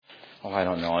I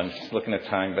don't know. I'm looking at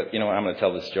time, but you know what? I'm going to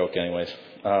tell this joke anyways.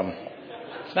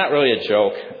 It's not really a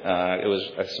joke. It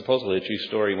was supposedly a true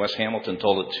story. Wes Hamilton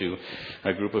told it to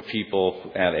a group of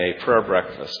people at a prayer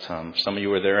breakfast. Some of you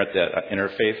were there at that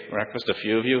interfaith breakfast, a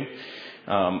few of you.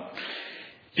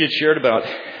 He had shared about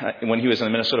when he was in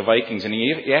the Minnesota Vikings, and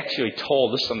he actually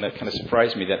told, this is something that kind of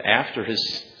surprised me, that after his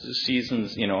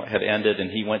seasons, had ended,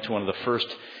 and he went to one of the first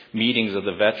meetings of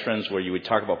the veterans where you would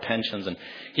talk about pensions, and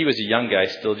he was a young guy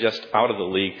still just out of the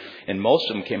league, and most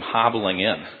of them came hobbling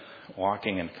in,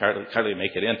 walking and hardly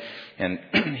make it in.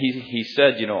 And he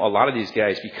said, a lot of these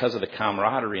guys, because of the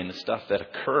camaraderie and the stuff that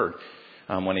occurred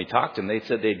when he talked to them, they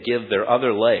said they'd give their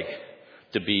other leg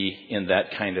to be in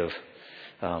that kind of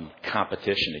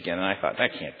competition again. And I thought,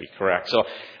 that can't be correct. So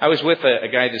I was with a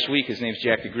guy this week. His name's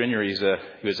Jack DeGrinier.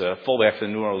 He was a fullback for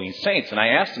the New Orleans Saints. And I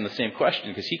asked him the same question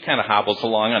because he kind of hobbles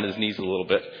along on his knees a little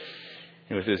bit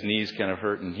with his knees kind of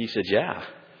hurt. And he said, yeah,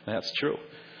 that's true.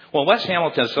 Well, Wes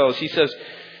Hamilton, he says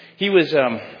he was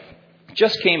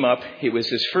just came up. It was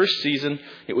his first season.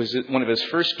 It was one of his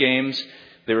first games.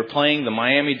 They were playing the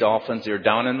Miami Dolphins. They were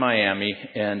down in Miami,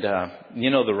 and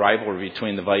the rivalry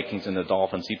between the Vikings and the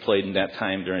Dolphins. He played in that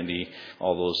time during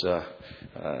all those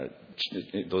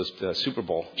Super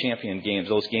Bowl champion games,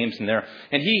 those games in there.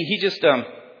 And he just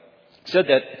said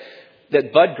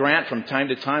that Bud Grant from time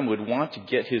to time would want to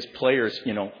get his players,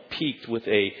 peaked with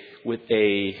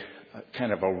a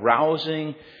kind of a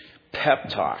rousing pep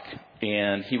talk,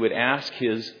 and he would ask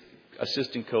his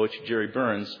assistant coach Jerry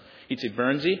Burns. He'd say,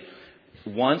 "Burnsy,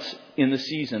 once in the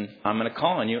season, I'm going to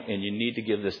call on you, and you need to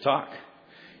give this talk.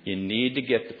 You need to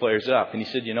get the players up." And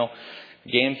he said, the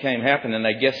game came happen, and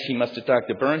I guess he must have talked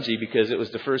to Burnsy because it was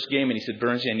the first game, and he said,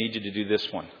 "Burnsy, I need you to do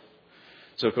this one."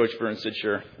 So Coach Burns said,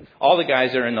 "Sure." All the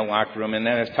guys are in the locker room, and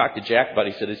then I talked to Jack about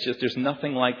it. He said, "It's just, there's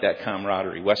nothing like that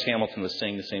camaraderie." Wes Hamilton was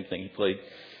saying the same thing. He played,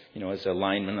 as a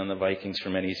lineman on the Vikings for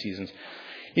many seasons.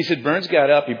 He said Burns got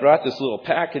up, he brought this little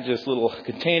package, this little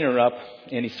container up,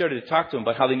 and he started to talk to them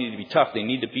about how they need to be tough. They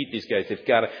need to beat these guys. They've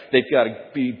got to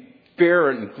be bear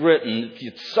and grit, and if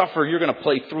you suffer, you're going to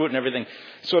play through it and everything.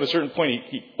 So at a certain point,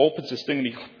 he opens this thing and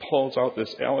he pulls out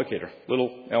this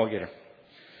little alligator.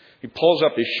 He pulls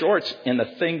up his shorts, and the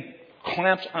thing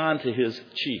clamps onto his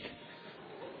cheek.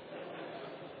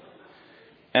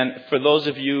 And for those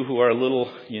of you who are a little,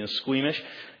 squeamish,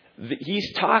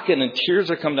 he's talking and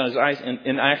tears are coming down his eyes,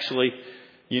 and actually,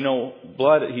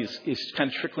 blood, he's kind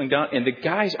of trickling down, and the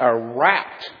guys are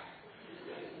wrapped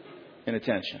in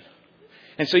attention.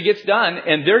 And so he gets done,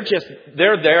 and they're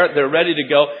there, they're ready to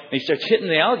go, and he starts hitting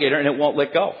the alligator, and it won't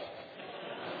let go.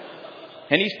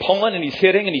 And he's pulling, and he's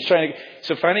hitting, and he's trying to,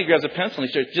 so finally he grabs a pencil, and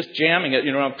he starts just jamming it,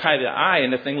 around the eye,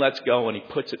 and the thing lets go, and he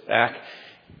puts it back.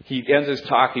 He ends his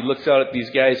talk, he looks out at these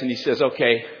guys, and he says,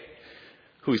 "Okay,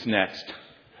 who's next?"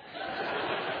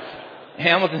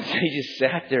 Hamilton said he just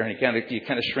sat there, and he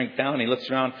kind of shrink down, and he looks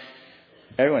around.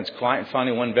 Everyone's quiet, and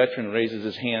finally one veteran raises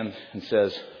his hand and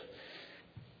says,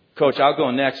 "Coach, I'll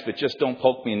go next, but just don't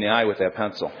poke me in the eye with that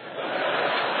pencil."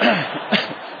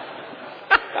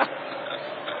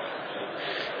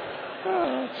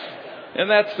 And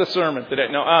that's the sermon today.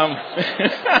 No,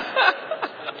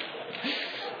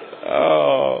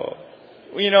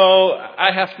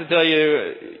 I have to tell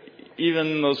you,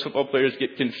 even those football players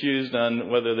get confused on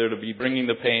whether they're to be bringing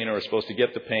the pain or are supposed to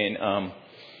get the pain.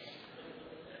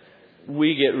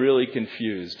 We get really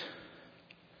confused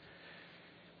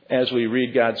as we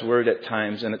read God's Word at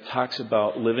times, and it talks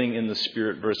about living in the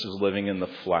Spirit versus living in the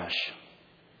flesh.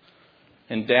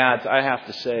 And dads, I have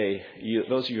to say,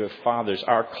 those of you who are fathers,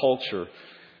 our culture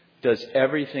does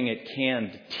everything it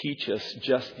can to teach us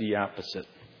just the opposite.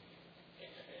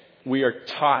 We are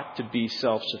taught to be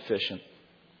self-sufficient.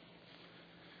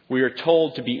 We are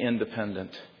told to be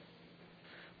independent.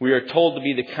 We are told to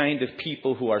be the kind of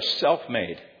people who are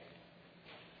self-made.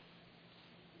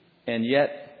 And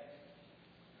yet,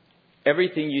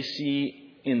 everything you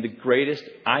see in the greatest,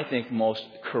 I think most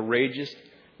courageous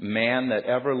man that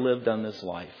ever lived on this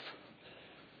life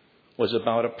was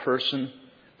about a person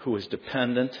who was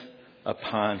dependent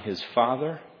upon his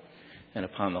Father and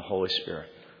upon the Holy Spirit.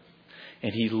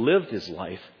 And he lived his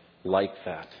life like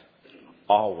that,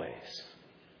 always.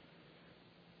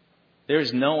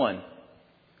 There's no one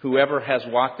who ever has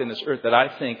walked in this earth that I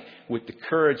think, with the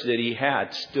courage that he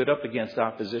had, stood up against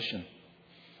opposition.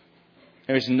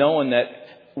 There's no one that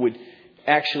would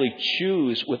actually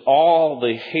choose, with all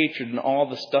the hatred and all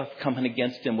the stuff coming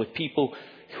against him, with people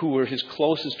who were his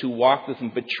closest who walked with him,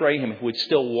 betray him, who would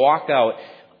still walk out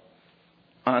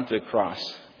onto the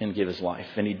cross and give his life.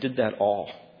 And he did that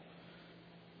all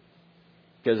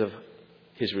because of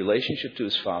his relationship to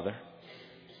his Father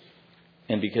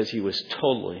and because he was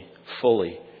totally,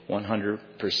 fully,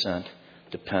 100%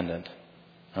 dependent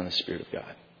on the Spirit of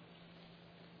God.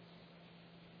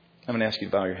 I'm going to ask you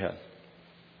to bow your head.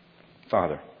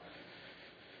 Father,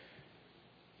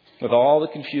 with all the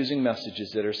confusing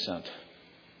messages that are sent,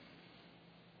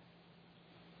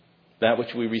 that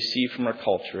which we receive from our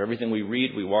culture, everything we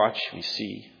read, we watch, we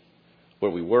see,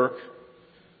 where we work,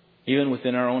 even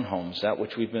within our own homes, that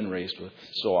which we've been raised with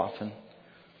so often,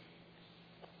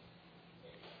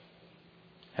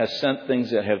 has sent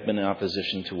things that have been in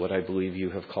opposition to what I believe you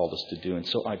have called us to do. And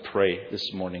so I pray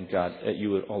this morning, God, that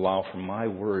you would allow for my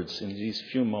words in these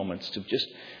few moments to just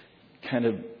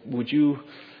would you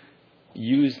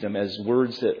use them as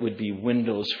words that would be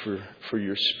windows for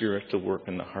your Spirit to work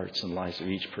in the hearts and lives of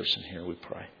each person here, we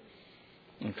pray.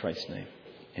 In Christ's name,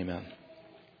 amen.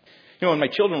 When my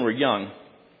children were young,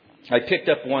 I picked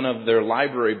up one of their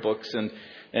library books and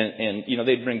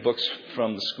they'd bring books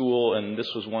from the school, and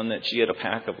this was one that she had a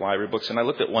pack of library books. And I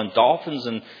looked at one, Dolphins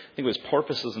and, I think it was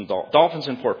Porpoises and Dolphins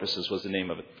and Porpoises was the name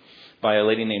of it, by a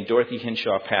lady named Dorothy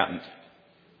Hinshaw Patton.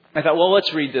 I thought, well,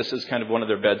 let's read this as kind of one of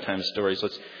their bedtime stories.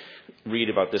 Let's read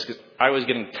about this, because I was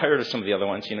getting tired of some of the other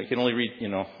ones. You can only read,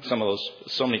 some of those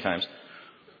so many times.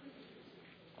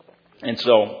 And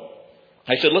so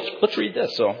I said, let's read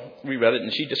this. So we read it,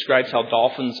 and she describes how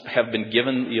dolphins have been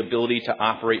given the ability to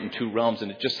operate in two realms.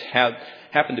 And it just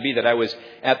happened to be that I was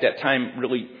at that time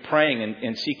really praying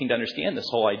and seeking to understand this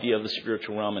whole idea of the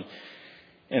spiritual realm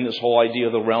and this whole idea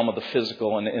of the realm of the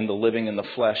physical and the living in the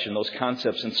flesh and those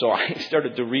concepts. And so I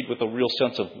started to read with a real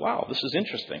sense of, wow, this is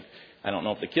interesting. I don't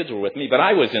know if the kids were with me, but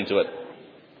I was into it.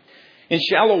 In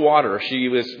shallow water, she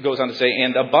goes on to say,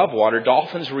 and above water,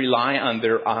 dolphins rely on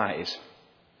their eyes,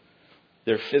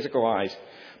 their physical eyes.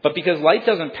 But because light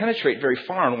doesn't penetrate very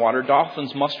far in water,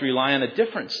 dolphins must rely on a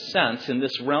different sense in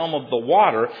this realm of the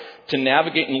water to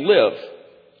navigate and live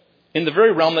in the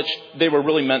very realm that they were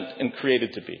really meant and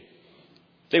created to be.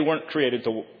 They weren't created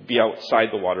to be outside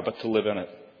the water, but to live in it.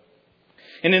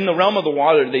 And in the realm of the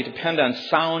water, they depend on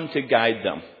sound to guide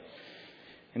them.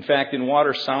 In fact, in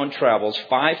water, sound travels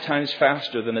 5 times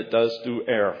faster than it does through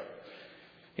air.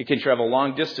 It can travel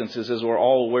long distances, as we're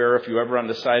all aware if you're ever on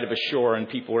the side of a shore and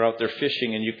people are out there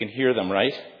fishing and you can hear them,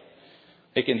 right?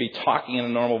 They can be talking in a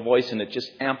normal voice and it just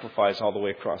amplifies all the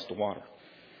way across the water.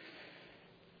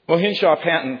 Well, Hinshaw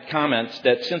Patton comments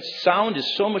that since sound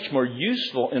is so much more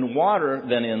useful in water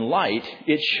than in light,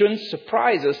 it shouldn't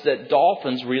surprise us that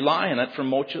dolphins rely on it for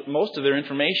most of their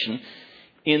information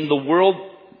in the world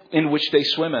in which they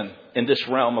swim in this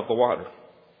realm of the water.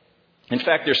 In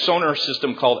fact, their sonar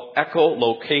system called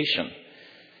echolocation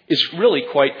is really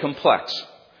quite complex.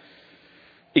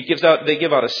 They give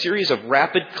out a series of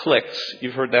rapid clicks.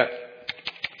 You've heard that.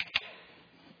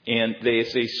 And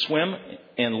they swim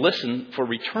and listen for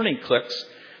returning clicks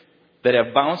that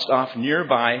have bounced off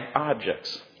nearby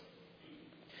objects.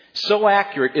 So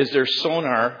accurate is their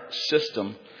sonar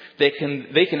system, they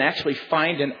can actually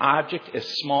find an object as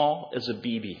small as a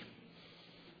BB. Isn't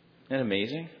that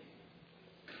amazing?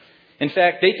 In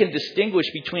fact, they can distinguish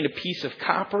between a piece of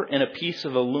copper and a piece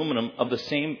of aluminum of the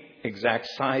same exact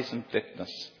size and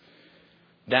thickness.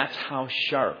 That's how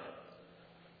sharp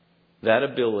that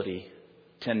ability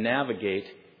to navigate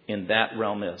in that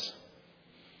realm is.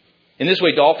 In this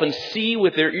way, dolphins see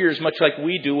with their ears much like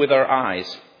we do with our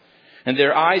eyes. And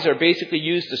their eyes are basically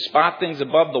used to spot things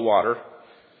above the water.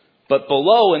 But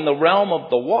below, in the realm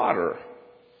of the water,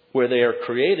 where they are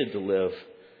created to live,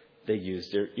 they use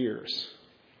their ears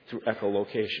through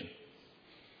echolocation.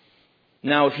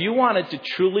 Now, if you wanted to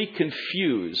truly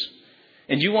confuse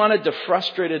and you wanted to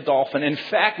frustrate a dolphin, in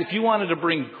fact, if you wanted to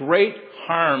bring great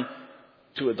harm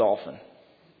to a dolphin,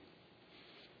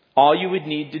 all you would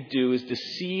need to do is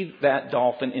deceive that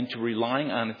dolphin into relying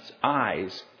on its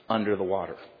eyes under the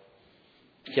water.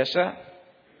 Guess that?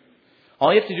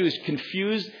 All you have to do is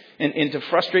confuse and to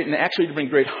frustrate and actually to bring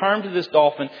great harm to this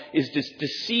dolphin is to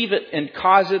deceive it and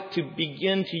cause it to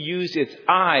begin to use its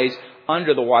eyes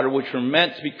under the water, which were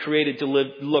meant to be created to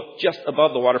look just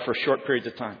above the water for short periods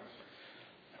of time.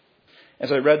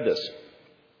 As I read this,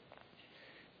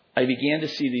 I began to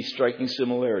see these striking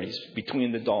similarities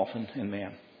between the dolphin and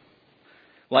man.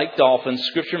 Like dolphins,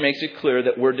 Scripture makes it clear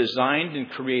that we're designed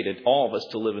and created, all of us,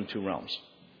 to live in two realms.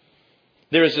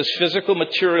 There is this physical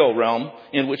material realm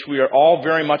in which we are all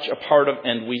very much a part of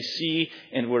and we see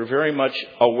and we're very much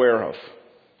aware of.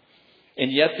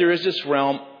 And yet there is this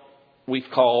realm we've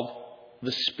called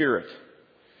the Spirit,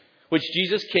 which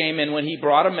Jesus came, and when he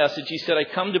brought a message, he said, I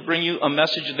come to bring you a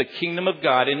message of the kingdom of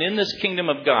God. And in this kingdom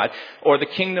of God, or the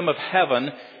kingdom of heaven,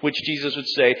 which Jesus would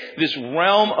say, this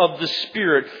realm of the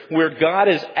Spirit where God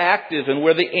is active and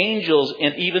where the angels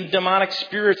and even demonic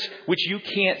spirits, which you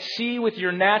can't see with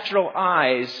your natural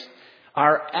eyes,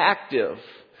 are active.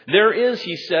 There is,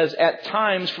 he says, at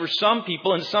times for some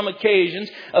people, in some occasions,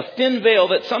 a thin veil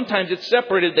that sometimes it's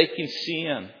separated they can see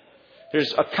in.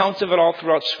 There's accounts of it all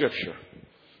throughout Scripture.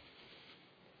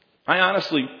 I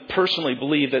honestly, personally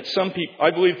believe that some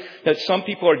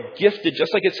people are gifted,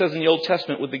 just like it says in the Old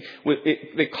Testament,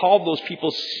 they called those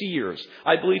people seers.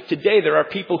 I believe today there are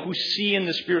people who see in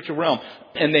the spiritual realm,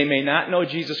 and they may not know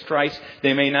Jesus Christ,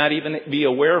 they may not even be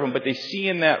aware of Him, but they see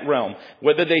in that realm.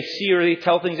 Whether they see or they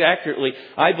tell things accurately,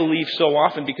 I believe so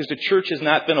often because the church has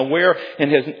not been aware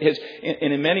and has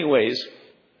in many ways,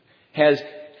 has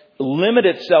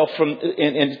limited itself from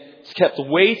and kept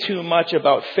way too much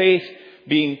about faith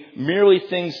being merely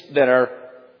things that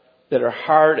are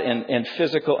hard and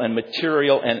physical and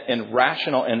material and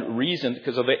rational and reasoned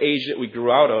because of the age that we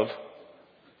grew out of.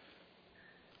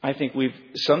 I think we've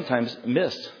sometimes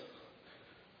missed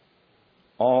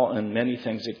all and many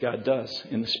things that God does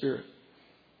in the Spirit.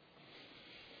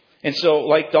 And so,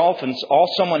 like dolphins, all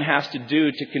someone has to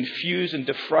do to confuse and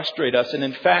to frustrate us, and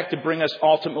in fact to bring us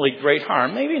ultimately great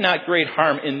harm. Maybe not great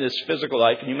harm in this physical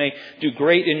life, and you may do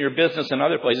great in your business and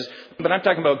other places, but I'm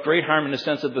talking about great harm in the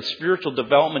sense of the spiritual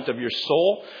development of your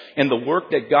soul and the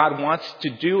work that God wants to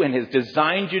do and has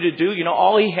designed you to do. You know,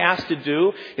 all He has to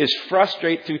do is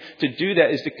frustrate to do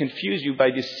that, is to confuse you by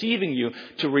deceiving you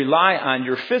to rely on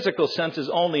your physical senses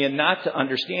only and not to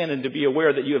understand and to be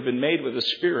aware that you have been made with a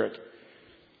spirit.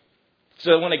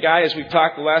 So when a guy, as we've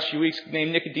talked the last few weeks,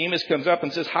 named Nicodemus comes up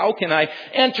and says, how can I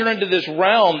enter into this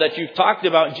realm that you've talked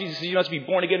about? And Jesus says, you must be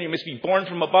born again. You must be born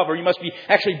from above, or you must be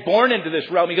actually born into this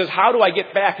realm. He goes, how do I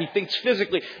get back? He thinks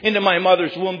physically into my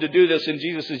mother's womb to do this. And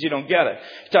Jesus says, you don't get it.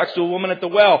 He talks to a woman at the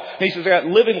well. And he says, I got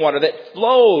living water that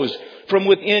flows from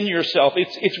within yourself.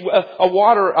 It's a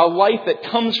water, a life that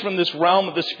comes from this realm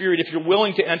of the Spirit if you're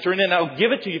willing to enter in. And I'll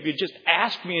give it to you if you just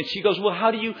ask me. And she goes, well,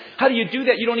 how do you do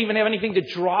that? You don't even have anything to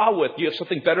draw with. You have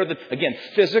something better than, again,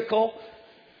 physical.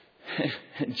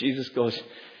 And Jesus goes,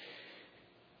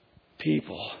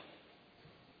 people,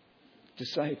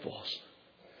 disciples,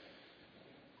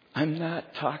 I'm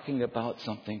not talking about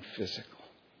something physical.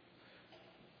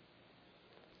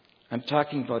 I'm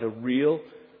talking about a real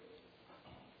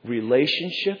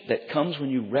relationship that comes when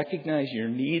you recognize your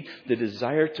need, the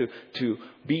desire to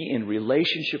be in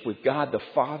relationship with God the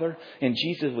Father. And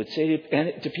Jesus would say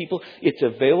to people, it's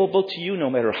available to you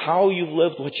no matter how you've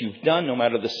lived, what you've done, no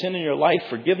matter the sin in your life.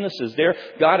 Forgiveness is there.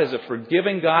 God is a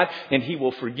forgiving God, and He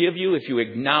will forgive you if you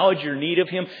acknowledge your need of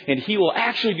Him. And He will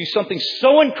actually do something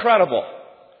so incredible.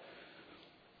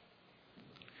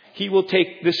 He will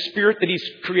take the Spirit that He's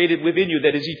created within you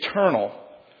that is eternal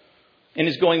and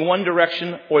is going one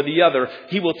direction or the other.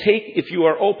 He will take, if you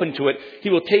are open to it, He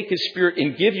will take His Spirit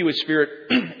and give you His Spirit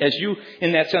as you,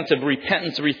 in that sense of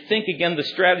repentance, rethink again the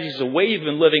strategies, the way you've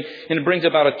been living, and it brings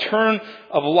about a turn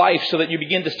of life so that you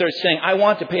begin to start saying, I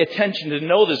want to pay attention to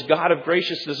know this God of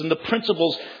graciousness and the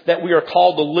principles that we are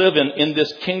called to live in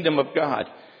this kingdom of God.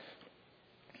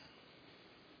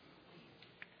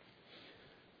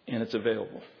 And it's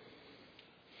available.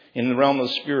 In the realm of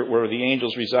the Spirit where the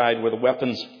angels reside, where the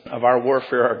weapons of our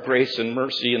warfare are grace and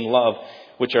mercy and love,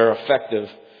 which are effective,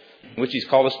 which He's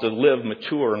called us to live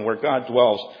mature, and where God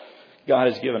dwells, God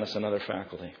has given us another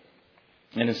faculty.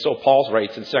 And so Paul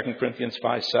writes in 2 Corinthians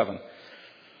 5:7,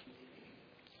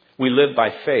 we live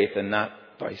by faith and not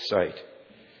by sight.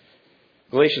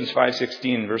 Galatians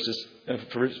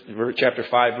 5:16, chapter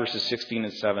 5, verses 16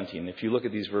 and 17. If you look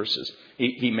at these verses,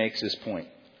 he makes his point.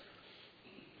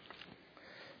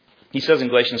 He says in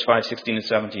Galatians 5:16 and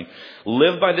 17,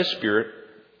 live by the Spirit,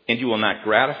 and you will not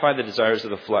gratify the desires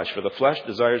of the flesh. For the flesh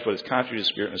desires what is contrary to the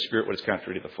Spirit, and the Spirit what is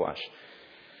contrary to the flesh.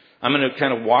 I'm going to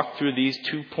kind of walk through these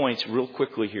 2 points real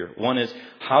quickly here. One is,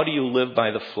 how do you live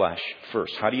by the flesh?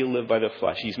 First, how do you live by the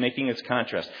flesh? He's making its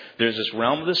contrast. There's this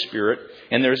realm of the Spirit,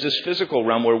 and there's this physical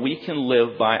realm where we can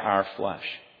live by our flesh.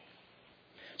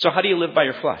 So how do you live by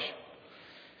your flesh?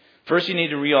 First, you need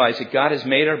to realize that God has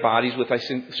made our bodies with, I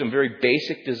think, some very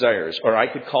basic desires, or I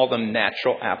could call them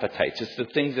natural appetites. It's the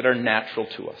things that are natural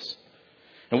to us.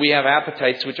 And we have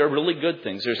appetites which are really good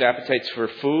things. There's appetites for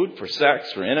food, for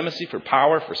sex, for intimacy, for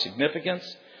power, for significance,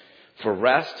 for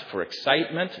rest, for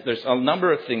excitement. There's a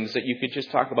number of things that you could just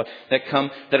talk about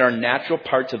that are natural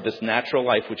parts of this natural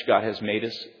life which God has made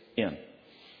us in.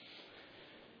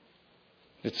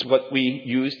 It's what we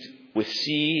used with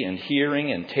see and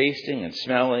hearing and tasting and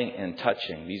smelling and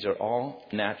touching. These are all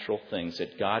natural things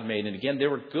that God made. And again, they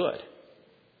were good.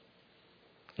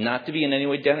 Not to be in any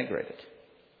way denigrated.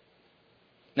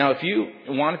 Now, if you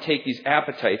want to take these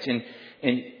appetites and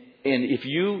if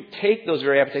you take those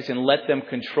very appetites and let them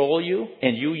control you,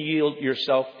 and you yield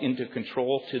yourself into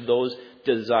control to those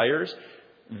desires,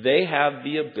 they have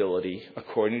the ability,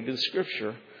 according to the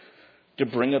Scripture, to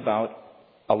bring about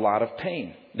a lot of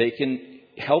pain. They can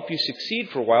help you succeed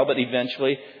for a while, but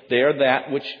eventually they are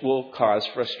that which will cause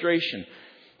frustration.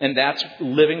 And that's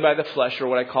living by the flesh, or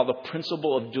what I call the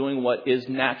principle of doing what is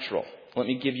natural. Let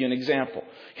me give you an example.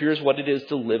 Here's what it is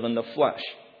to live in the flesh.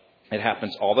 It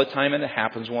happens all the time, and it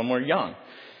happens when we're young.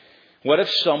 What if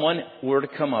someone were to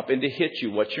come up and to hit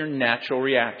you? What's your natural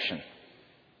reaction?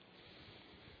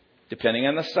 Depending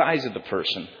on the size of the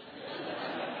person.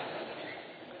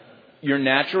 Your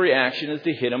natural reaction is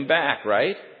to hit them back,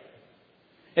 right?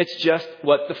 It's just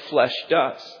what the flesh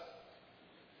does.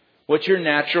 What's your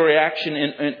natural reaction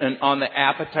on the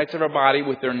appetites of our body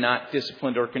when they're not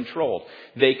disciplined or controlled?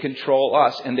 They control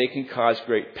us, and they can cause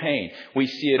great pain. We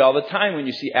see it all the time when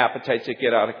you see appetites that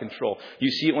get out of control. You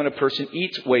see it when a person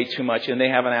eats way too much and they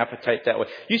have an appetite that way.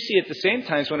 You see it at the same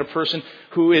times when a person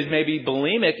who is maybe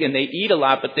bulimic and they eat a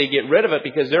lot, but they get rid of it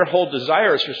because their whole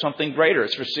desire is for something greater.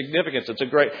 It's for significance.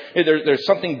 There's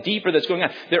something deeper that's going on.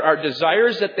 There are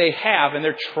desires that they have, and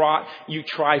you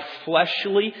try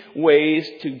fleshly ways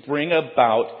to bring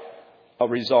about a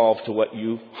resolve to what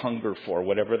you hunger for,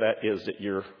 whatever that is that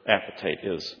your appetite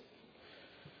is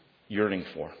yearning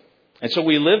for. And so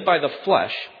we live by the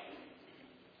flesh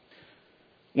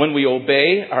when we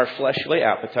obey our fleshly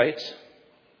appetites.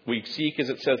 We seek, as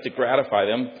it says, to gratify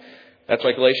them. That's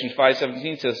why Galatians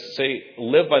 5:17 says,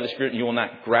 live by the Spirit and you will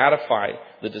not gratify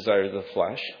the desires of the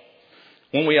flesh.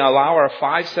 When we allow our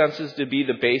five senses to be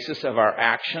the basis of our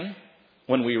action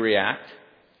when we react.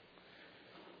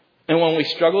 And when we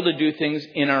struggle to do things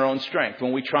in our own strength,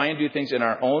 when we try and do things in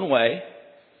our own way,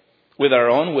 with our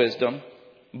own wisdom,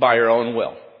 by our own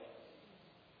will,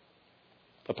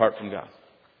 apart from God.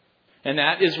 And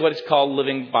that is what is called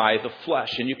living by the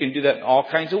flesh. And you can do that in all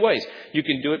kinds of ways. You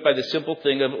can do it by the simple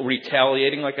thing of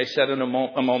retaliating, like I said a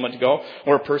moment ago,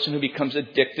 or a person who becomes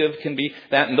addictive can be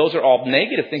that. And those are all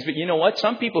negative things. But you know what?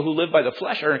 Some people who live by the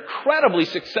flesh are incredibly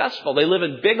successful. They live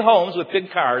in big homes with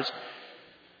big cars.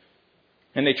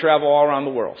 And they travel all around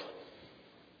the world.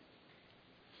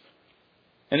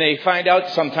 And they find out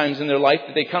sometimes in their life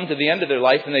that they come to the end of their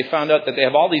life and they found out that they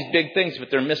have all these big things, but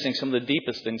they're missing some of the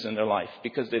deepest things in their life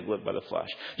because they've lived by the flesh.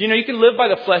 You know, you can live by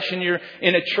the flesh and you're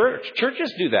in a church.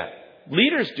 Churches do that.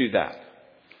 Leaders do that.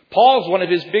 Paul's one of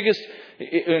his biggest,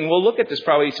 and we'll look at this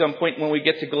probably at some point when we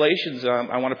get to Galatians.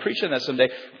 I want to preach on that someday.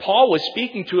 Paul was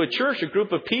speaking to a church, a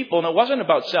group of people, and it wasn't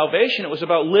about salvation. It was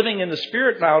about living in the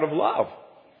Spirit and out of love.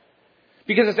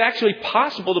 Because it's actually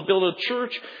possible to build a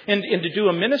church and to do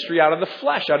a ministry out of the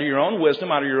flesh, out of your own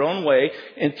wisdom, out of your own way,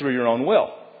 and through your own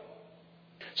will.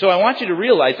 So I want you to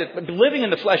realize that living in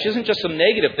the flesh isn't just some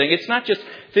negative thing. It's not just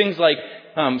things like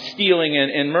stealing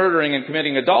and murdering and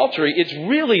committing adultery. It's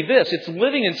really this. It's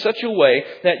living in such a way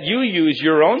that you use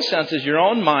your own senses, your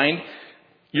own mind,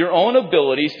 your own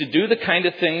abilities to do the kind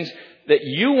of things that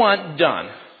you want done.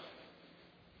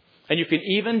 And you can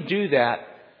even do that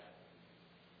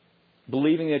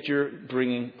believing that you're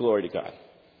bringing glory to God.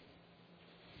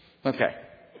 Okay.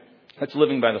 That's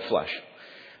living by the flesh.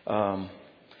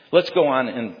 Let's go on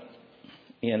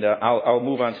and I'll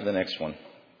move on to the next one.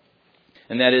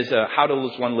 And that is how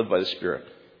does one live by the Spirit?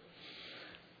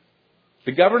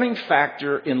 The governing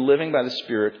factor in living by the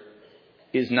Spirit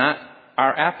is not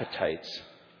our appetites,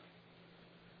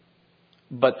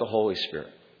 but the Holy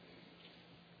Spirit.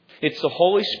 It's the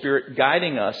Holy Spirit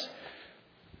guiding us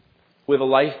with a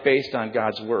life based on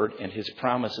God's Word and His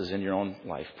promises in your own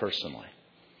life personally.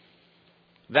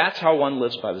 That's how one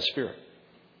lives by the Spirit.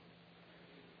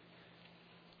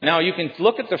 Now, you can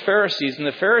look at the Pharisees, and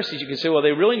the Pharisees, you can say, well,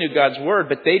 they really knew God's Word,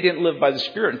 but they didn't live by the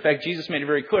Spirit. In fact, Jesus made it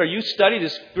very clear. You study the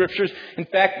Scriptures. In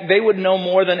fact, they would know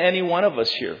more than any one of us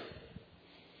here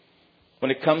when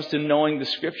it comes to knowing the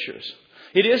Scriptures.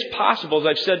 It is possible, as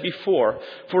I've said before,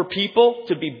 for people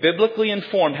to be biblically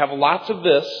informed, have lots of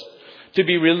this, to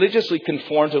be religiously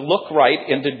conformed, to look right,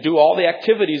 and to do all the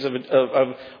activities of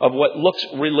what looks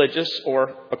religious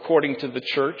or according to the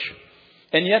church,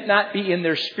 and yet not be in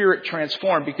their spirit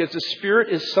transformed, because the Spirit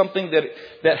is something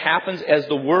that happens as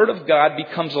the Word of God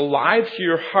becomes alive to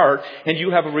your heart, and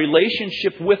you have a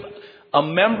relationship with a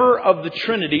member of the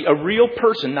Trinity, a real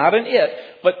person, not an it,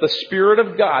 but the Spirit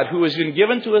of God who has been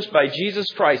given to us by Jesus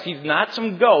Christ. He's not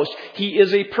some ghost. He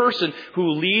is a person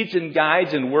who leads and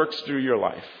guides and works through your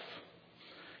life.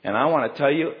 And I want to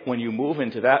tell you, when you move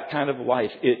into that kind of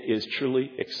life, it is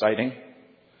truly exciting.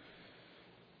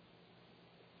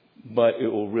 But it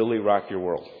will really rock your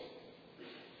world.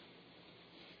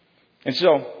 And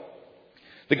so,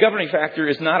 the governing factor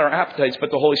is not our appetites,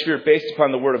 but the Holy Spirit based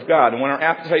upon the Word of God. And when our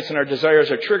appetites and our desires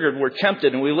are triggered, we're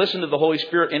tempted, and we listen to the Holy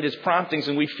Spirit and His promptings,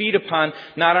 and we feed upon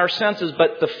not our senses,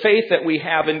 but the faith that we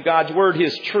have in God's Word,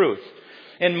 His truth.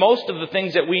 And most of the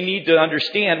things that we need to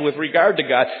understand with regard to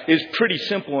God is pretty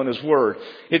simple in His Word.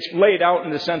 It's laid out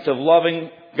in the sense of loving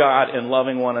God and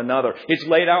loving one another. It's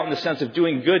laid out in the sense of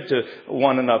doing good to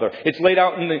one another. It's laid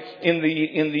out in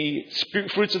the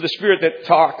fruits of the Spirit that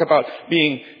talk about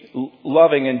being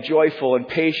loving and joyful and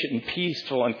patient and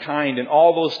peaceful and kind and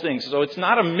all those things. So it's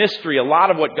not a mystery, a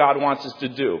lot of what God wants us to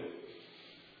do.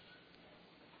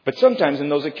 But sometimes in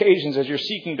those occasions, as you're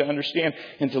seeking to understand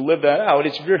and to live that out,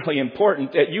 it's really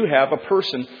important that you have a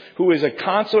person who is a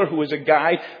counselor, who is a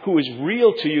guide, who is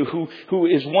real to you, who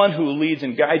is one who leads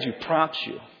and guides you, prompts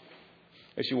you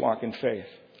as you walk in faith.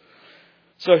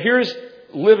 So here's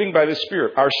living by the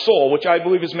Spirit. Our soul, which I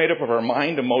believe is made up of our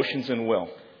mind, emotions, and will,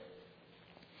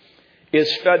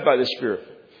 is fed by the Spirit.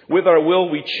 With our will,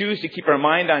 we choose to keep our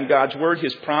mind on God's Word,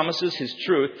 His promises, His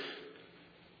truth,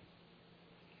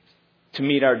 to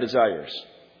meet our desires.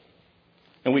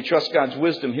 And we trust God's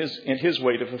wisdom and His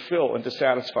way to fulfill and to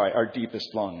satisfy our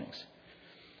deepest longings.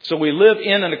 So we live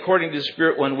in and according to the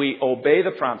Spirit when we obey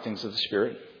the promptings of the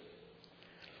Spirit.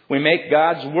 We make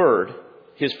God's Word,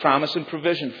 His promise and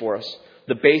provision for us,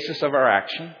 the basis of our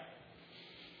action.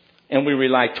 And we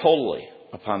rely totally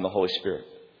upon the Holy Spirit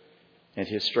and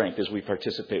His strength as we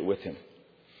participate with Him.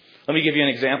 Let me give you an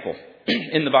example.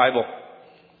 In the Bible,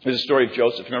 there's a story of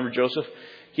Joseph. Remember Joseph?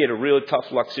 He had a really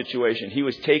tough luck situation. He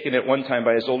was taken at one time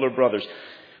by his older brothers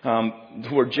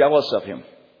who were jealous of him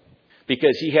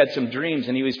because he had some dreams,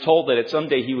 and he was told that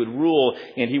someday he would rule,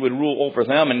 and he would rule over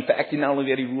them. And in fact, not only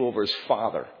that, he'd rule over his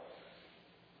father.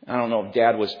 I don't know if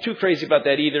Dad was too crazy about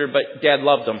that either, but Dad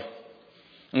loved him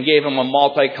and gave him a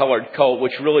multicolored coat,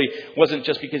 which really wasn't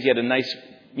just because he had a nice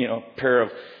pair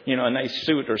of, a nice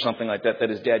suit or something like that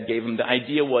his dad gave him. The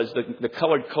idea was the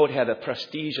colored coat had a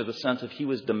prestige of the sense of he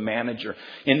was the manager.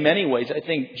 In many ways, I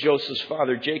think Joseph's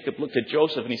father, Jacob, looked at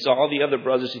Joseph and he saw all the other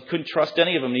brothers. He couldn't trust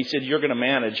any of them. And he said, "You're going to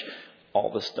manage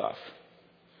all the stuff."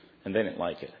 And they didn't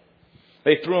like it.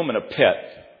 They threw him in a pit.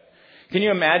 Can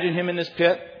you imagine him in this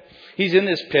pit? He's in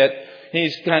this pit. And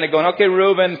he's kind of going, "Okay,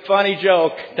 Reuben, funny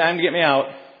joke. Time to get me out.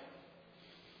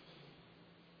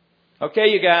 Okay,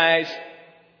 you guys."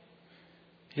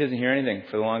 He doesn't hear anything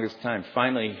for the longest time.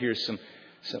 Finally, he hears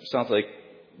sounds like,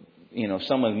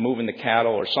 someone moving the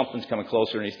cattle or something's coming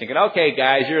closer. And he's thinking, "Okay,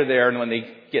 guys, you're there." And when he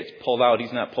gets pulled out,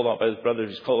 he's not pulled out by his brothers.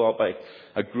 He's pulled out by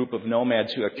a group of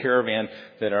nomads a caravan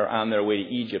that are on their way to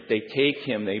Egypt. They take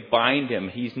him. They bind him.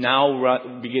 He's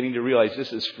now beginning to realize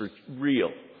this is for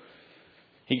real.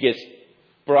 He gets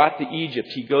brought to Egypt.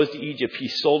 He goes to Egypt.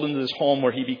 He's sold into this home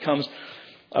where he becomes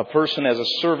a person as a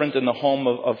servant in the home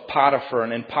of Potiphar.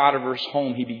 And in Potiphar's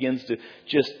home, he begins to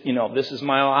just, this is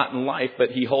my lot in life.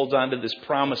 But he holds on to this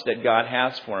promise that God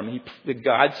has for him. That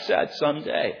God said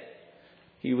someday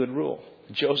he would rule.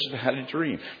 Joseph had a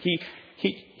dream.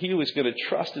 He was going to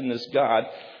trust in this God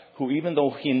who, even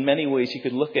though in many ways he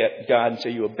could look at God and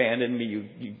say, "You abandoned me,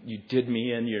 you did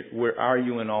me in, where are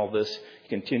you in all this?" He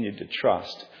continued to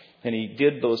trust. And he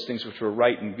did those things which were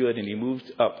right and good. And he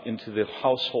moved up into the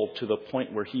household to the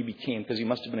point where he became, because he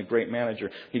must have been a great manager,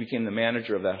 he became the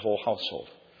manager of that whole household.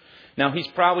 Now he's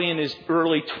probably in his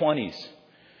early 20s.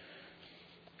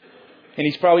 And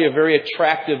he's probably a very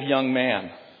attractive young man.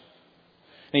 And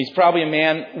he's probably a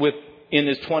man in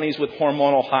his 20s with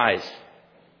hormonal highs.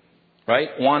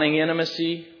 Right? Wanting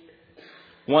intimacy.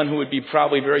 One who would be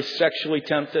probably very sexually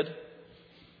tempted.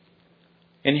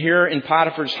 And here in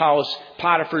Potiphar's house,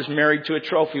 Potiphar's married to a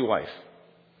trophy wife.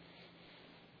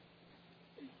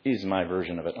 Is my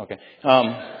version of it. Okay.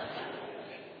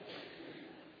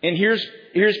 And here's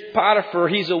Potiphar.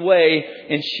 He's away,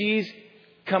 and she's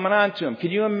coming on to him. Can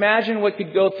you imagine what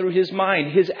could go through his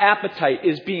mind? His appetite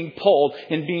is being pulled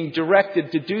and being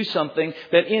directed to do something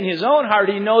that in his own heart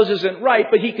he knows isn't right,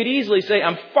 but he could easily say,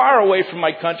 "I'm far away from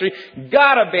my country.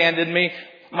 God abandoned me.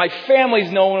 My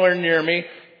family's nowhere near me.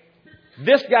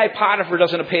 This guy Potiphar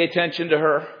doesn't pay attention to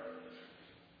her.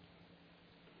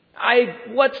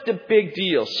 What's the big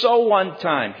deal? So one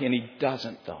time." And he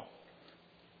doesn't, though.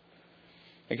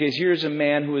 Because here's a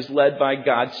man who is led by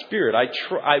God's Spirit.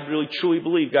 I really truly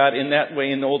believe God in that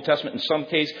way in the Old Testament. In some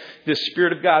case, the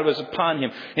Spirit of God was upon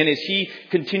him. And as he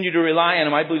continued to rely on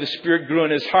him, I believe the Spirit grew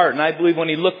in his heart. And I believe when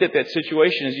he looked at that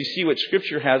situation, as you see what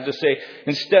Scripture has to say,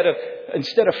 instead of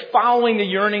instead of following the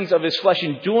yearnings of his flesh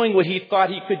and doing what he thought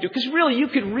he could do. Because really, you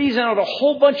could reason out a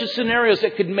whole bunch of scenarios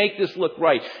that could make this look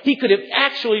right. He could have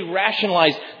actually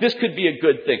rationalized, this could be a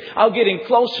good thing. I'll get him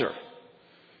closer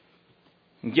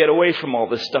and get away from all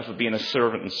this stuff of being a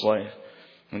servant and slave.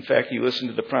 In fact, he listened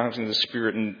to the prompting of the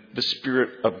Spirit, and the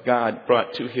Spirit of God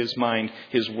brought to his mind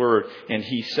his word. And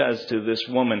he says to this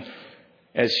woman,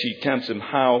 as she tempts him,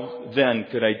 how then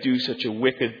could I do such a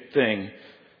wicked thing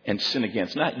and sin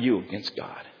against, not you, against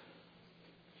God?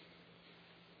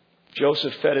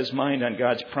 Joseph fed his mind on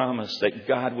God's promise that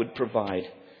God would provide.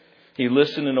 He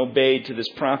listened and obeyed to this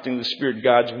prompting of the Spirit.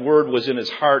 God's word was in his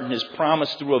heart and his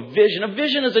promise through a vision. A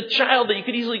vision as a child that you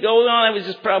could easily go, I was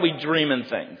just probably dreaming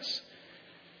things.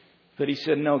 But he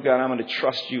said, no, God, I'm going to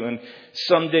trust you. And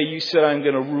someday you said I'm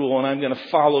going to rule and I'm going to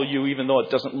follow you even though it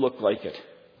doesn't look like it.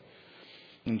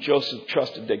 And Joseph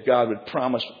trusted that God would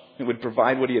promise, would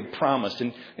provide what he had promised.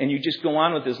 And you just go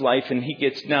on with his life, and he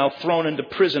gets now thrown into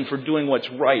prison for doing what's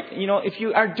right. You know, if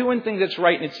you are doing things that's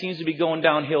right and it seems to be going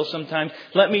downhill sometimes,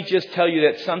 let me just tell you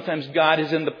that sometimes God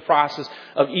is in the process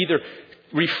of either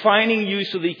refining you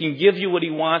so that he can give you what he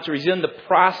wants, or he's in the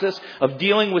process of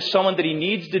dealing with someone that he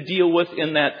needs to deal with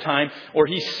in that time, or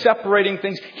he's separating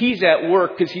things. He's at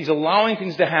work because he's allowing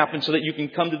things to happen so that you can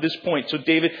come to this point. So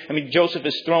Joseph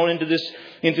is thrown into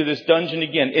this dungeon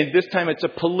again. And this time it's a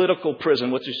political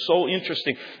prison, which is so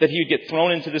interesting that he would get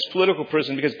thrown into this political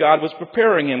prison because God was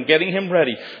preparing him, getting him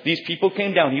ready. These people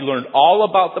came down. He learned all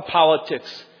about the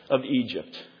politics of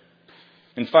Egypt.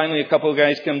 And finally, a couple of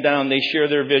guys come down. They share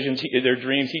their visions, their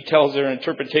dreams. He tells their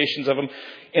interpretations of them.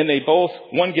 And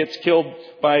one gets killed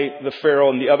by the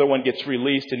Pharaoh and the other one gets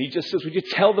released. And he just says, would you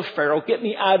tell the Pharaoh, get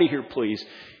me out of here, please?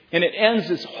 And it ends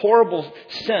this horrible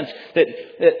sense that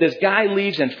this guy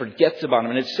leaves and forgets about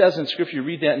him. And it says in Scripture, you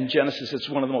read that in Genesis, it's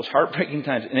one of the most heartbreaking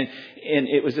times. And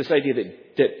it was this idea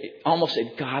that almost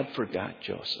said, God forgot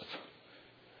Joseph.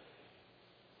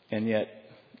 And yet,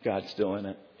 God's still in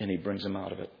it, and he brings him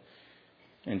out of it.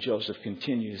 And Joseph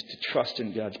continues to trust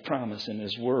in God's promise and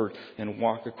his word and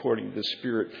walk according to the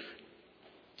Spirit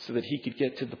so that he could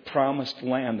get to the promised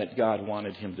land that God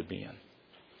wanted him to be in.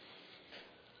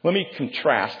 Let me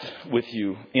contrast with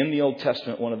you in the Old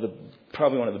Testament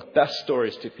probably one of the best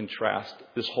stories to contrast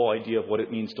this whole idea of what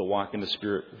it means to walk in the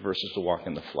Spirit versus to walk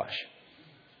in the flesh.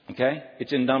 Okay?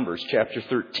 It's in Numbers chapter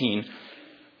 13.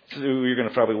 So you're going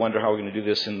to probably wonder how we're going to do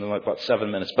this in about 7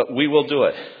 minutes, but we will do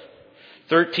it.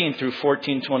 13 through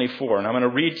 14:24. And I'm going to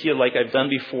read to you like I've done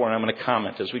before, and I'm going to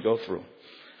comment as we go through.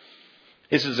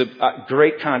 This is a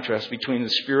great contrast between the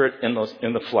Spirit and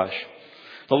the flesh.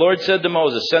 The Lord said to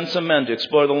Moses, send some men to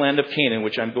explore the land of Canaan,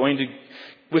 which I'm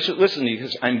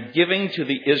giving to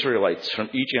the Israelites from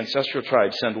each ancestral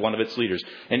tribe, send one of its leaders.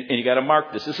 And you got to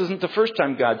mark this. This isn't the first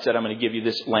time God said, I'm going to give you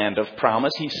this land of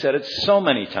promise. He said it so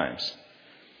many times.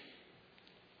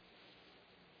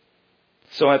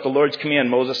 So at the Lord's command,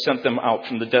 Moses sent them out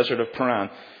from the desert of Paran.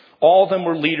 All of them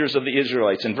were leaders of the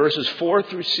Israelites. And verses 4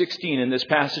 through 16 in this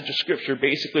passage of Scripture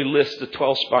basically lists the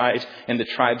 12 spies and the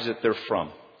tribes that they're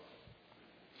from.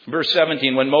 Verse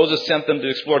 17, when Moses sent them to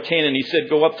explore Canaan, he said,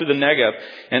 go up through the Negev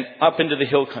and up into the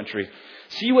hill country.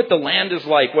 See what the land is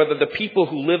like, whether the people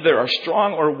who live there are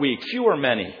strong or weak, few or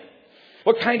many.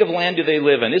 What kind of land do they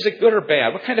live in? Is it good or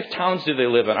bad? What kind of towns do they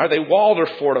live in? Are they walled or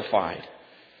fortified?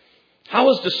 How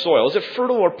is the soil? Is it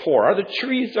fertile or poor? Are the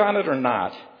trees on it or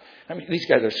not? I mean, these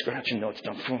guys are scratching notes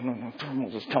down.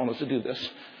 Moses telling us to do this.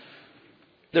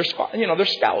 They're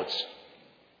scouts.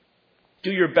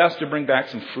 Do your best to bring back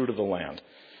some fruit of the land,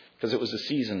 because it was the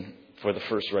season for the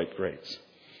first ripe grapes.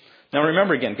 Now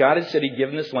remember again, God had said he'd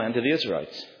given this land to the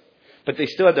Israelites, but they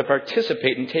still had to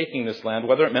participate in taking this land,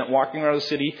 whether it meant walking around the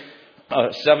city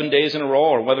 7 days in a row,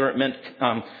 or whether it meant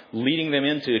leading them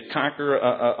in to conquer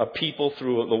a people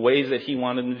through the ways that he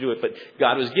wanted them to do it. But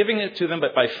God was giving it to them,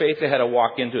 but by faith they had to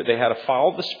walk into it. They had to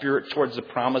follow the Spirit towards the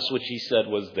promise which he said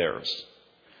was theirs.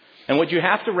 And what you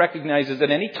have to recognize is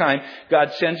that any time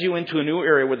God sends you into a new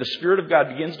area where the Spirit of God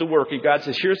begins to work, and God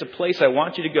says, here's a place I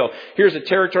want you to go. Here's a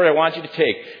territory I want you to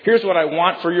take. Here's what I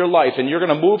want for your life. And you're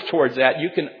going to move towards that. You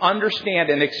can understand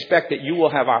and expect that you will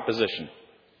have opposition.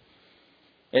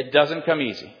 It doesn't come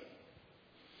easy.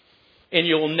 And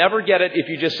you'll never get it if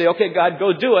you just say, okay, God,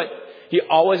 go do it. He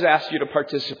always asks you to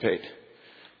participate,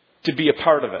 to be a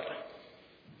part of it.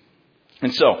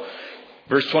 And so,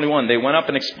 verse 21, they went up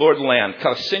and explored the land,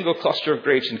 cut a single cluster of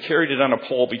grapes and carried it on a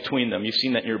pole between them. You've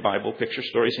seen that in your Bible picture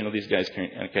stories. You know these guys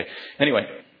can't. Okay. Anyway,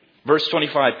 verse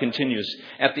 25 continues.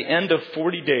 At the end of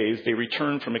 40 days, they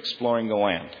returned from exploring the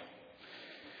land.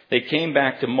 They came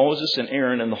back to Moses and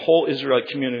Aaron and the whole Israelite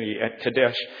community at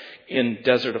Kadesh in the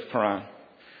desert of Paran.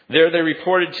 There they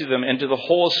reported to them and to the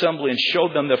whole assembly and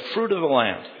showed them the fruit of the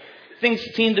land. Things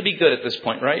seem to be good at this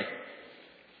point, right?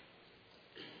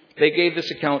 They gave this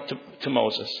account to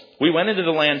Moses. We went into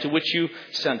the land to which you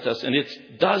sent us, and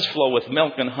it does flow with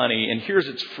milk and honey, and here's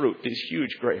its fruit, these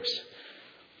huge grapes.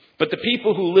 But the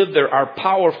people who live there are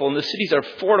powerful, and the cities are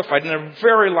fortified, and they're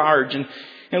very large.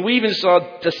 And we even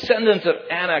saw descendants of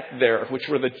Anak there, which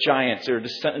were the giants. They were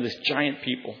descendants of this giant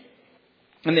people.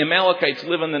 And the Amalekites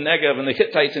live in the Negev, and the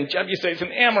Hittites and Jebusites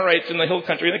and Amorites in the hill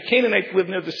country, and the Canaanites live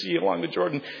near the sea along the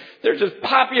Jordan. They're just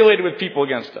populated with people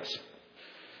against us.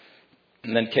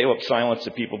 And then Caleb silenced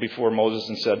the people before Moses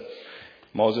and said,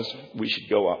 Moses, we should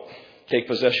go up, take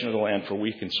possession of the land, for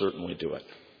we can certainly do it.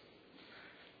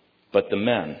 But the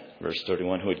men, verse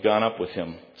 31, who had gone up with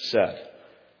him said,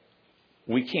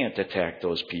 we can't attack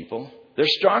those people. They're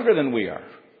stronger than we are.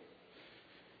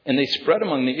 And they spread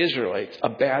among the Israelites a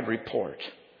bad report.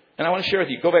 And I want to share with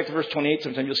you, go back to verse 28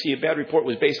 sometime, you'll see a bad report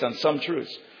was based on some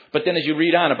truths. But then as you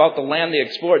read on about the land they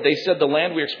explored, they said the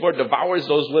land we explored devours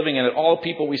those living in it. All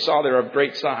people we saw there are of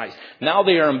great size. Now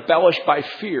they are embellished by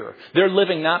fear. They're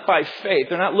living not by faith.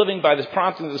 They're not living by the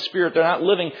prompting of the Spirit. They're not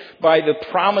living by the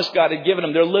promise God had given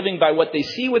them. They're living by what they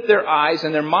see with their eyes,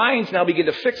 and their minds now begin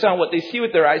to fix on what they see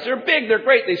with their eyes. They're big, they're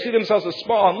great. They see themselves as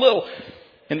small and little,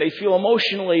 and they feel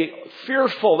emotionally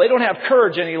fearful. They don't have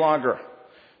courage any longer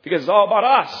because it's all about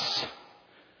us.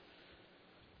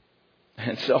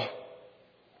 And so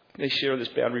they share this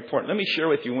bad report. Let me share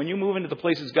with you, when you move into the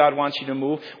places God wants you to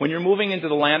move, when you're moving into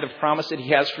the land of promise that He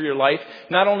has for your life,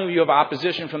 not only will you have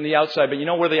opposition from the outside, but you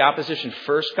know where the opposition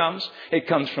first comes? It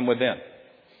comes from within.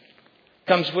 It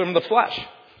comes from the flesh.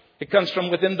 It comes from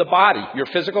within the body, your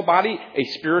physical body, a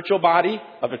spiritual body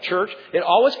of a church. It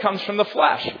always comes from the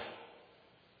flesh.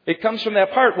 It comes from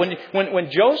that part. When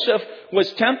Joseph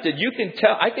was tempted,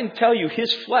 I can tell you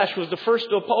his flesh was the first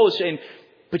to oppose, saying,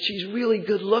 but she's really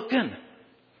good looking.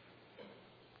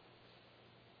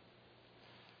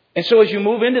 And so as you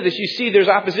move into this, you see there's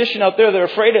opposition out there. They're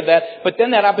afraid of that. But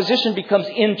then that opposition becomes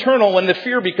internal when the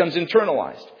fear becomes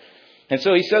internalized. And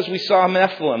so he says we saw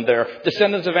Nephilim there.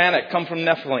 Descendants of Anak come from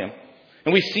Nephilim.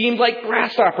 And we seemed like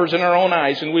grasshoppers in our own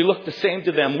eyes. And we looked the same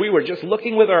to them. We were just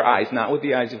looking with our eyes, not with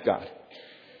the eyes of God.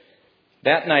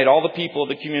 That night, all the people of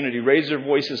the community raised their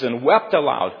voices and wept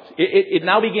aloud. It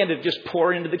now began to just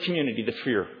pour into the community, the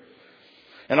fear.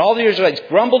 And all the Israelites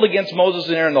grumbled against Moses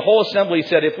and Aaron. The whole assembly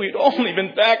said, if we'd only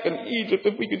been back in Egypt,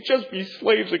 if we could just be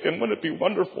slaves again, wouldn't it be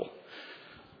wonderful?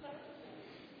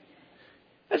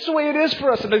 That's the way it is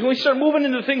for us. And when we start moving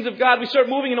into the things of God, we start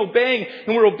moving and obeying,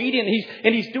 and we're obedient.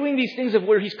 And He's doing these things of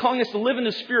where He's calling us to live in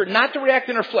the Spirit, not to react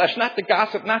in our flesh, not to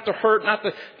gossip, not to hurt, not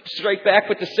to strike back,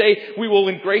 but to say we will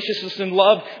in graciousness and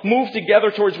love move together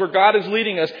towards where God is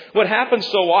leading us. What happens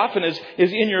so often is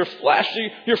in your flesh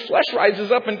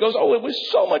rises up and goes, oh, it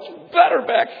was so much better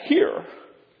back here.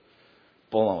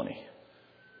 Baloney.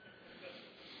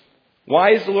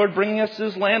 Why is the Lord bringing us to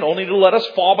this land? Only to let us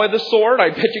fall by the sword? I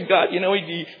bet you God,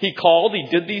 He called, He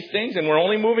did these things, and we're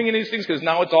only moving in these things because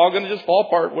now it's all going to just fall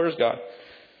apart. Where's God?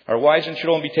 Our wives and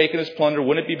children be taken as plunder.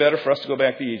 Wouldn't it be better for us to go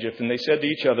back to Egypt? And they said to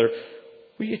each other,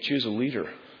 we could choose a leader,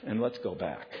 and let's go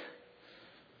back.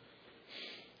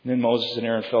 And then Moses and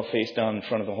Aaron fell face down in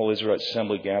front of the whole Israelite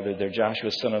assembly gathered there.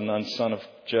 Joshua, son of Nun, son of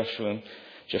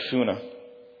Jephunneh,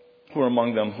 who were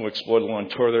among them who explored the land,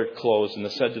 tore their clothes, and they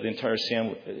said to the entire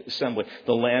assembly,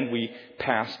 the land we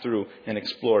passed through and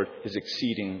explored is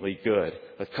exceedingly good.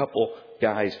 A couple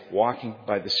guys walking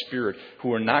by the Spirit who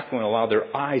were not going to allow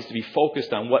their eyes to be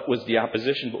focused on what was the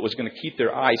opposition, but was going to keep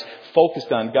their eyes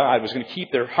focused on God, was going to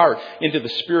keep their heart into the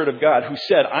Spirit of God, who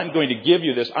said, I'm going to give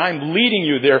you this. I'm leading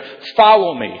you there.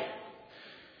 Follow me.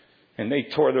 And they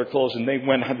tore their clothes and they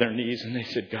went on their knees and they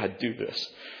said, God, do this.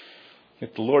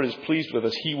 If the Lord is pleased with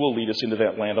us, He will lead us into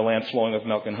that land, a land flowing with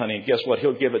milk and honey. And guess what?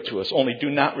 He'll give it to us. Only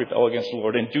do not rebel against the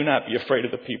Lord, and do not be afraid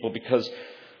of the people because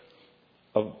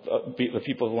of the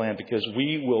people of the land, because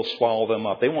we will swallow them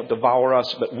up. They won't devour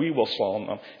us, but we will swallow them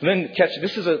up. And then catch,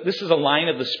 this is a line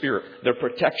of the Spirit. Their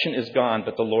protection is gone,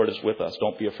 but the Lord is with us.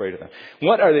 Don't be afraid of them.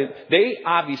 What are they? They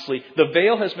obviously, the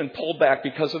veil has been pulled back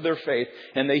because of their faith,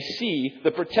 and they see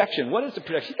the protection. What is the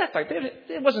protection?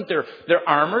 It wasn't their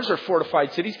armors or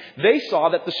fortified cities. They saw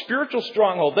that the spiritual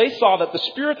stronghold, they saw that the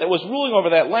spirit that was ruling over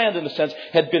that land, in a sense,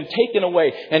 had been taken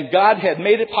away, and God had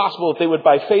made it possible that they would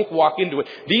by faith walk into it.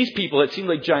 These people, it seemed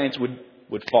like giants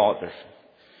would fall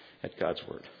at God's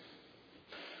word.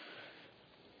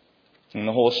 And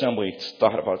the whole assembly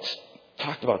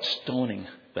talked about stoning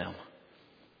them.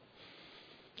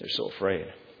 They're so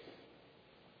afraid.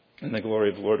 And the glory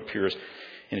of the Lord appears.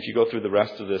 And if you go through the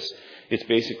rest of this, it's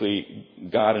basically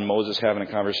God and Moses having a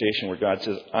conversation where God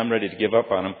says, I'm ready to give up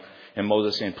on him. And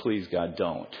Moses saying, please, God,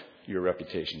 don't. Your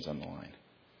reputation's on the line.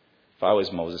 If I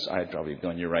was Moses, I'd probably have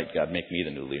gone, you're right, God, make me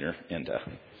the new leader. And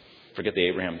forget the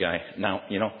Abraham guy. Now,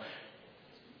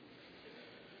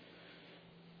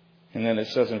 And then it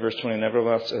says in verse 20,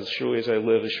 nevertheless, as surely as I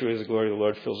live, as surely as the glory of the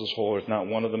Lord fills this whole earth, not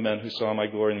one of the men who saw my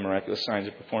glory and the miraculous signs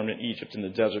I performed in Egypt in the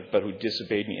desert, but who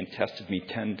disobeyed me and tested me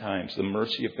 10 times. The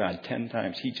mercy of God 10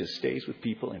 times. He just stays with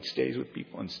people and stays with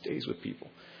people and stays with people.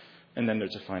 And then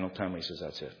there's a final time where he says,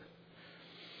 that's it.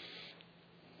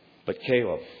 But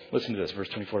Caleb, listen to this, verse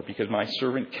 24, because my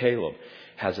servant Caleb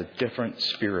has a different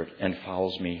spirit and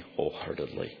follows me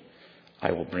wholeheartedly,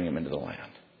 I will bring him into the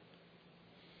land.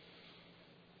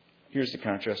 Here's the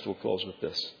contrast. We'll close with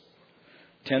this.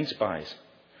 10 spies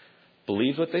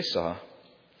believed what they saw,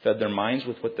 fed their minds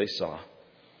with what they saw,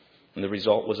 and the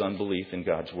result was unbelief in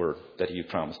God's word that he had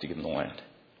promised to give them the land.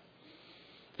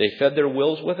 They fed their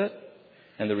wills with it,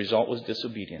 and the result was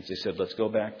disobedience. They said, let's go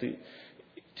back to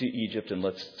Egypt and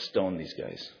let's stone these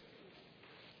guys.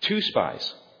 2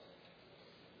 spies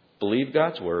believed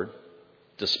God's word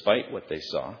despite what they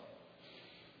saw,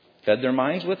 fed their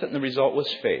minds with it, and the result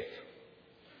was faith.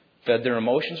 Fed their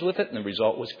emotions with it, and the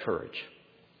result was courage.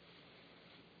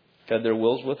 Fed their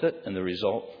wills with it, and the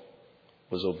result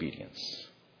was obedience.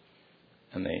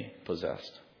 And they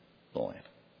possessed the land.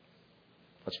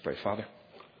 Let's pray. Father,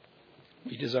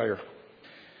 we desire.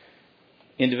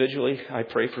 Individually, I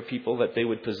pray for people that they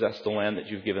would possess the land that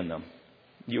you've given them.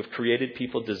 You have created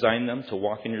people, designed them to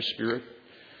walk in your spirit,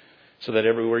 so that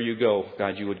everywhere you go,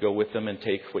 God, you would go with them and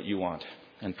take what you want.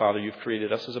 And Father, you've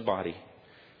created us as a body.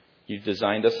 You've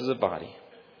designed us as a body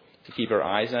to keep our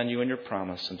eyes on you and your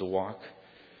promise and to walk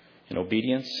in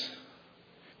obedience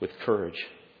with courage.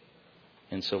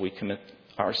 And so we commit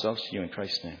ourselves to you in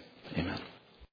Christ's name. Amen.